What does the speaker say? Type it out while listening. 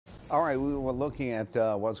All right, we were looking at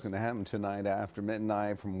what's going to happen tonight after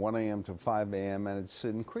midnight from 1 a.m. to 5 a.m., and it's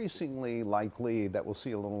increasingly likely that we'll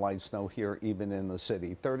see a little light snow here even in the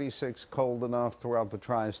city. 36 cold enough throughout the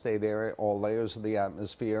tri-state area, all layers of the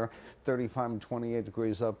atmosphere, 35 and 28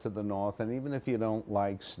 degrees up to the north. And even if you don't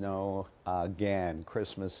like snow, again,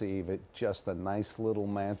 Christmas Eve, it's just a nice little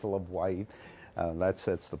mantle of white. That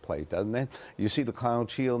sets the plate, doesn't it? You see the cloud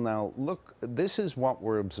shield. Now, look, this is what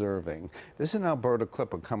we're observing. This is an Alberta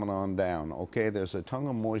Clipper coming on down, okay? There's a tongue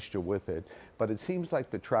of moisture with it, but it seems like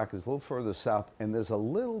the track is a little further south, and there's a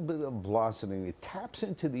little bit of velocity. It taps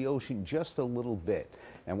into the ocean just a little bit.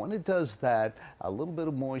 And when it does that, a little bit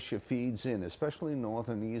of moisture feeds in, especially north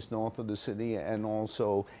and east, north of the city, and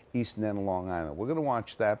also east and then Long Island. We're going to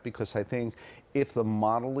watch that because I think if the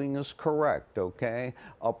modeling is correct, okay,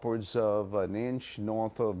 upwards of an inch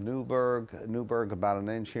north of Newburgh, about an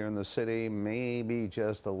inch here in the city, maybe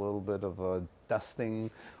just a little bit of a dusting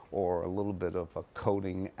or a little bit of a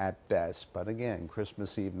coating at best. But again,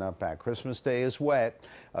 Christmas Eve not bad. Christmas Day is wet.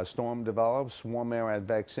 A storm develops. Warm air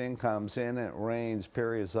advexing comes in. And it rains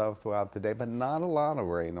periods of throughout the day, but not a lot of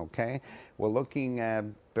rain, okay? We're looking at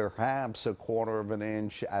perhaps a quarter of an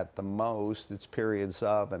inch at the most. It's periods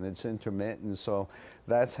of, and it's intermittent. So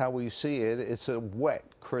that's how we see it. It's a wet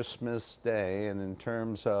Christmas Day. And in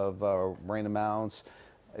terms of rain amounts,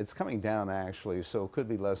 it's coming down actually, so it could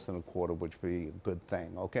be less than a quarter, which would be a good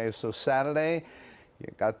thing. Okay, so Saturday, you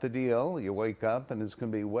got the deal. You wake up and it's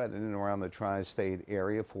going to be wet in and around the tri-state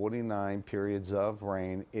area, 49 periods of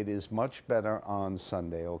rain. It is much better on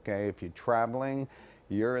Sunday, okay? If you're traveling,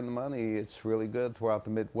 you're in the money. It's really good throughout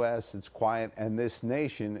the Midwest. It's quiet, and this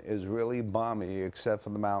nation is really balmy except for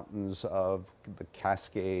the mountains of the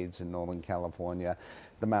Cascades in Northern California,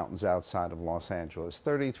 the mountains outside of Los Angeles.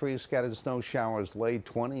 33 scattered snow showers late,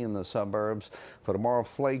 20 in the suburbs. For tomorrow,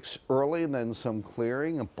 flakes early, then some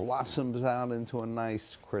clearing. It blossoms out into a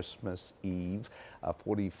nice Christmas Eve,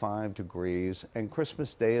 45 degrees. And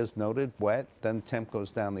Christmas Day is noted wet, then temp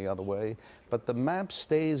goes down the other way. But the map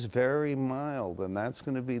stays very mild, and that's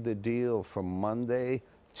going to be the deal from Monday,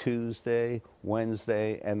 Tuesday,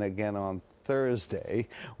 Wednesday, and again on Thursday,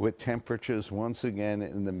 with temperatures once again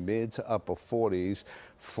in the mid to upper 40s,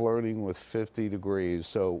 flirting with 50 degrees.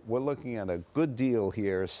 So we're looking at a good deal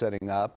here setting up.